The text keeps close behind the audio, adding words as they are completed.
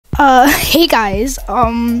Hey guys,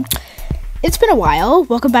 it's been a while.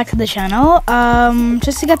 Welcome back to the channel.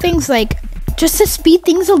 Just to speed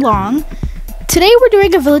things along, today we're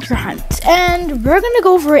doing a villager hunt, and we're gonna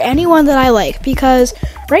go for anyone that I like, because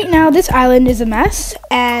right now this island is a mess,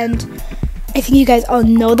 and I think you guys all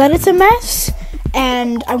know that it's a mess,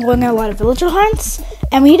 and I'm going on a lot of villager hunts,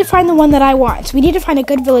 and we need to find the one that I want. We need to find a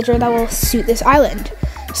good villager that will suit this island.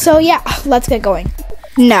 So yeah, let's get going.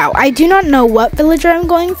 Now, I do not know what villager I'm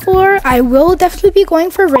going for. I will definitely be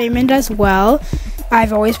going for Raymond as well.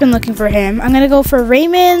 I've always been looking for him. I'm going to go for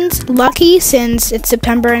Raymond, Lucky, since it's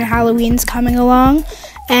September and Halloween's coming along,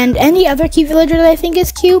 and any other cute villager that I think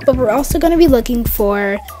is cute, but we're also going to be looking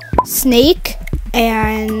for Snake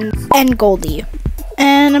and Goldie.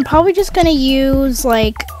 And I'm probably just going to use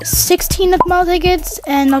like 16 Nookmall tickets,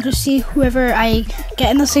 and I'll just see whoever I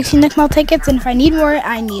get in those 16 Nookmall tickets, and if I need more,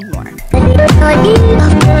 I need more.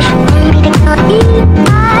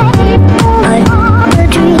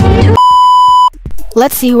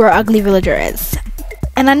 Let's see who our ugly villager is.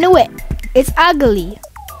 And I knew it. It's ugly.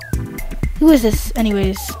 Who is this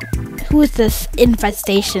anyways? Who is this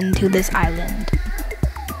infestation to this island?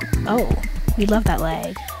 Oh, we love that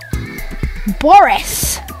leg.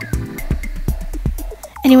 Boris!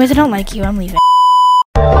 Anyways, I don't like you. I'm leaving.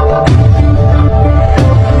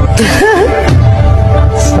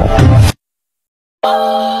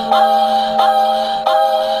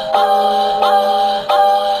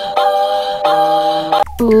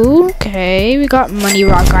 Okay, we got Money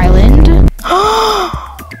Rock Island.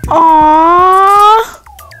 Aww!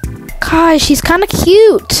 Gosh, she's kind of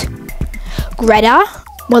cute. Greta?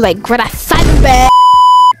 More like Greta Thunberg.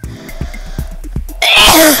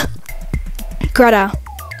 Greta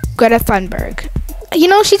Thunberg. You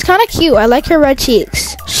know, she's kind of cute. I like her red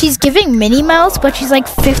cheeks. She's giving Minnie Mouse, but she's like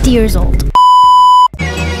 50 years old.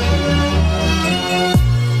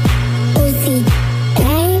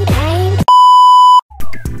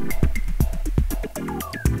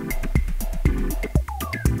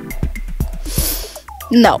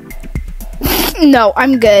 No. No,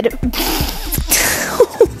 I'm good.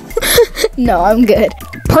 No, I'm good.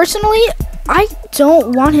 Personally, I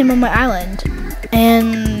don't want him on my island,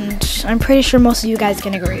 and I'm pretty sure most of you guys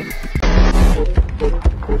can agree.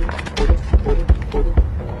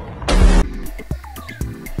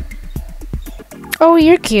 Oh,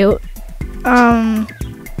 you're cute. Don't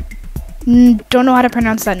know how to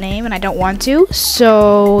pronounce that name, and I don't want to,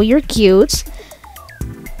 so you're cute,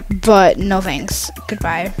 but no thanks.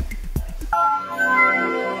 Goodbye.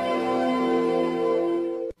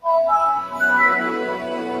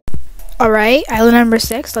 Alright, island number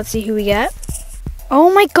 6. Let's see who we get.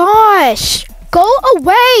 Oh my gosh! Go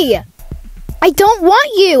away! I don't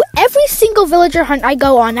want you! Every single villager hunt I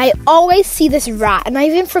go on, I always see this rat, and I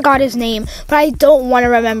even forgot his name, but I don't want to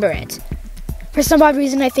remember it. For some odd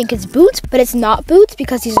reason, I think it's Boots, but it's not Boots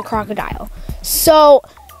because he's a crocodile. So,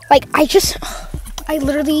 like, I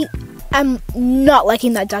literally am not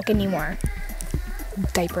liking that duck anymore.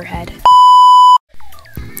 Diaper head.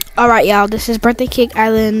 Alright, y'all, this is Birthday Cake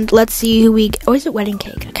Island. Let's see who we get. Oh, is it Wedding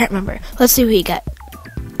Cake? I can't remember. Let's see who we get.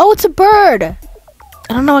 Oh, it's a bird! I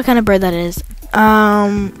don't know what kind of bird that is.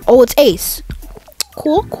 Oh, it's Ace.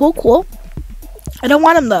 Cool. I don't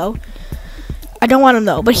want him, though.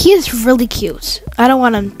 But he is really cute. I don't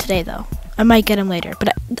want him today, though. I might get him later, but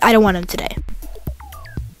I don't want him today.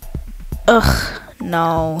 Ugh,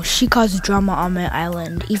 no. She caused drama on my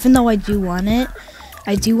island. Even though I do want it.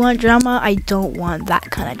 I do want drama. I don't want that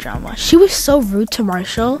kind of drama. She was so rude to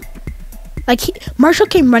Marshall. Like, Marshall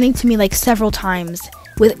came running to me like several times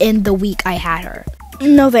within the week I had her.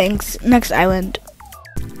 No thanks. Next island.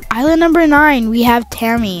 Island number 9. We have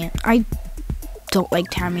Tammy. I don't like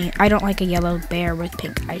Tammy. I don't like a yellow bear with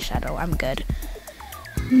pink eyeshadow. I'm good.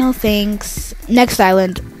 No thanks. Next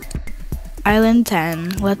island. Island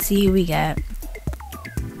 10. Let's see who we get.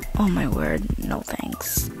 Oh my word. No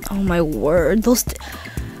thanks. Oh my word. Those.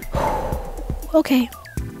 Okay.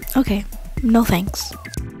 No thanks.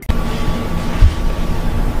 Oh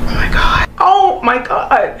my god. Oh my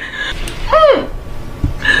god.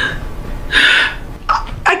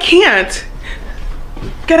 I can't.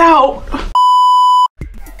 Get out.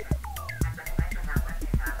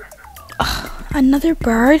 Another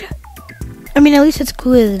bird? I mean, at least it's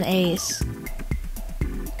cooler than Ace.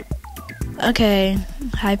 Okay.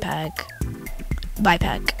 Hi, Pack. Bye,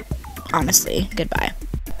 Pack. Honestly, goodbye.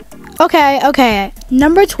 Okay.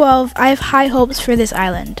 Number 12. I have high hopes for this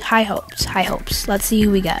island. High hopes. Let's see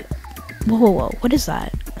who we get. Whoa. What is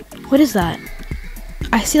that?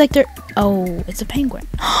 I see like they're... Oh, it's a penguin.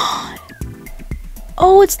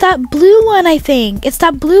 Oh, it's that blue one, I think. It's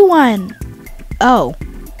that blue one. Oh.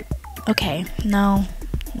 Okay, no.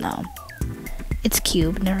 It's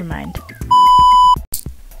Cube, never mind.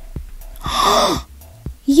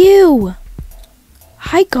 You!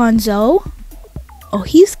 Hi, Gonzo. Oh,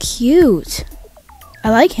 he's cute. I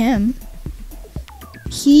like him.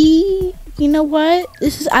 You know what?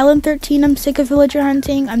 This is Island 13. I'm sick of villager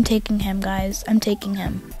hunting. I'm taking him, guys. I'm taking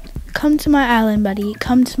him. Come to my island, buddy.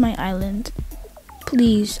 Come to my island.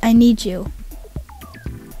 Please, I need you.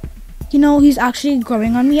 You know, he's actually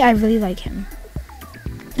growing on me. I really like him.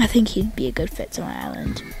 I think he'd be a good fit to my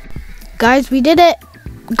island. Guys, we did it.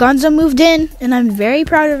 Gonzo moved in, and I'm very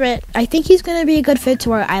proud of it. I think he's going to be a good fit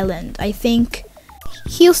to our island. I think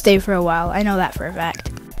he'll stay for a while. I know that for a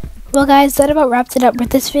fact. Well, guys, that about wraps it up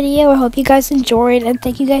with this video. I hope you guys enjoyed, and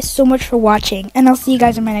thank you guys so much for watching. And I'll see you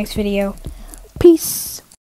guys in my next video. Peace.